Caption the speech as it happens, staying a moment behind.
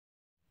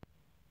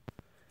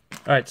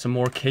Alright, some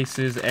more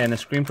cases and a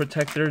screen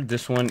protector.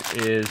 This one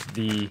is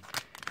the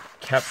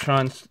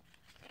Captron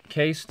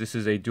case. This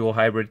is a dual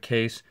hybrid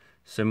case,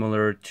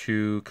 similar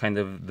to kind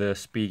of the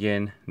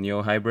Spigen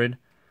Neo hybrid.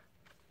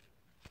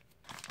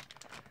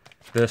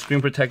 The screen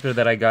protector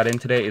that I got in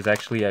today is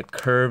actually a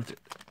curved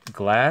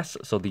glass,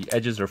 so the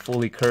edges are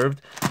fully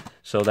curved.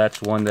 So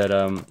that's one that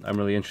I'm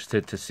really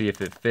interested to see if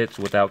it fits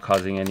without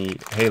causing any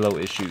halo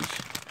issues.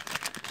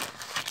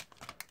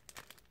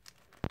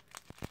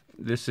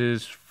 This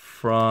is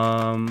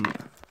from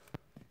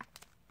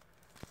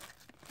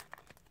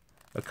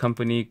a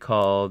company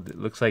called, it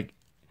looks like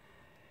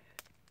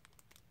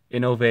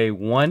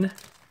Innove1.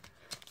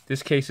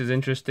 This case is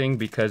interesting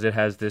because it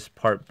has this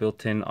part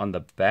built in on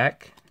the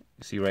back.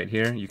 You see right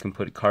here, you can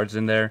put cards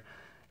in there.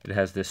 It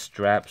has this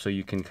strap so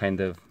you can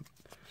kind of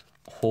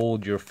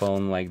hold your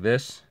phone like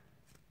this.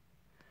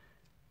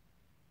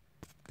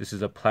 This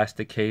is a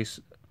plastic case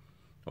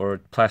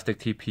or plastic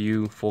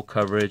TPU, full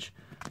coverage.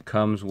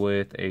 Comes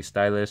with a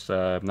stylus.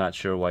 I'm not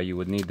sure why you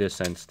would need this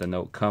since the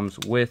Note comes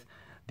with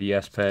the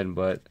S Pen,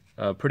 but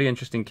a pretty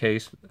interesting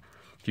case.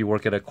 If you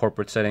work at a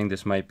corporate setting,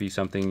 this might be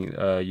something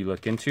you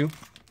look into.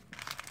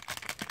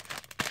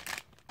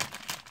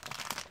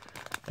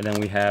 And then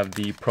we have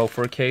the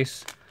Profer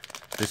case.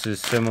 This is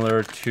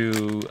similar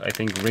to, I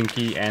think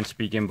Rinky and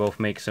Spigen both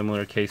make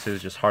similar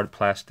cases, just hard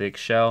plastic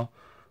shell,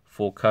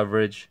 full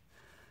coverage.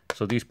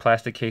 So these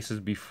plastic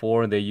cases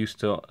before, they used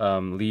to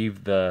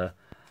leave the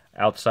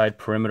outside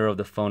perimeter of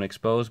the phone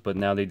exposed, but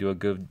now they do a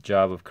good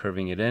job of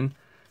curving it in.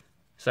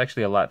 It's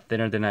actually a lot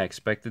thinner than I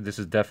expected. This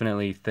is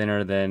definitely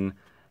thinner than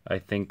I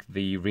think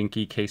the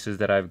Rinky cases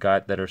that I've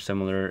got that are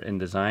similar in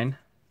design.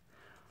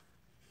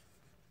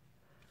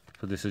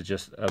 So this is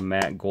just a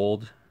matte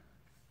gold.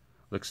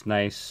 Looks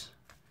nice.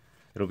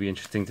 It'll be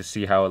interesting to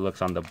see how it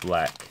looks on the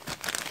black.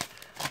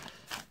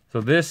 So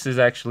this is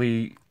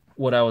actually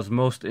what I was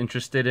most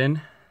interested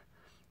in.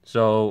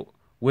 So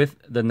with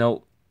the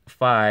Note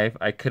 5,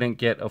 I couldn't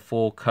get a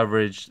full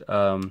coverage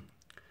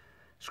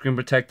screen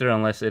protector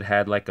unless it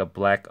had like a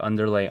black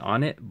underlay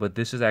on it, but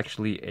this is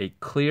actually a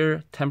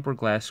clear tempered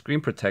glass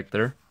screen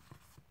protector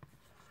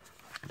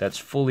that's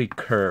fully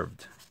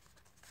curved.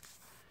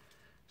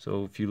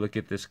 So if you look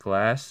at this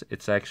glass,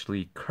 it's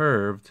actually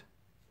curved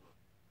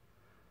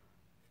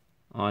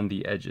on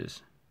the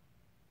edges.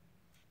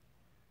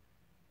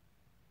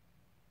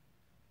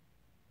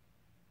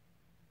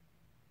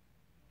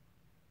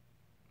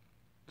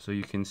 So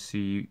you can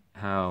see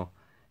how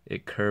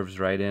it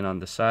curves right in on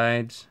the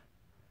sides,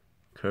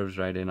 curves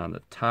right in on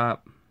the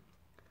top,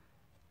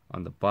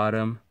 on the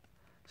bottom.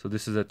 So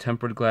this is a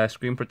tempered glass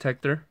screen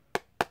protector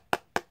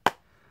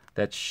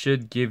that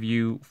should give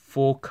you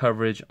full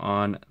coverage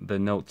on the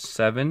Note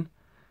 7.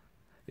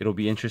 It'll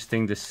be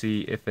interesting to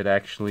see if it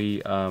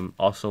actually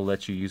also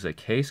lets you use a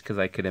case, because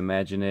I could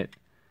imagine it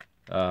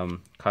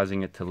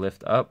causing it to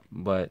lift up,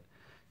 but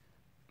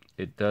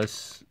it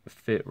does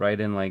fit right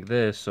in like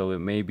this, so it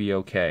may be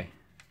okay.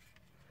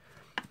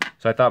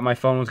 So I thought my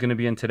phone was going to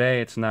be in today.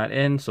 It's not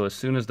in, so as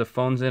soon as the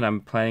phone's in, I'm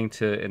planning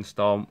to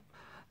install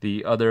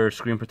the other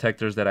screen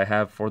protectors that I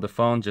have for the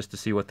phone just to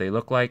see what they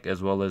look like,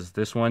 as well as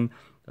this one.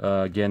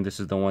 Again, this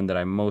is the one that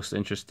I'm most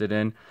interested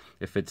in.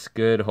 If it's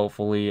good,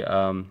 hopefully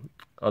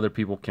other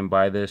people can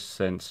buy this,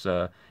 since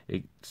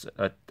it's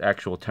an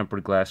actual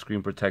tempered glass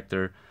screen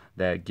protector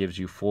that gives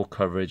you full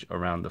coverage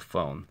around the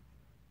phone.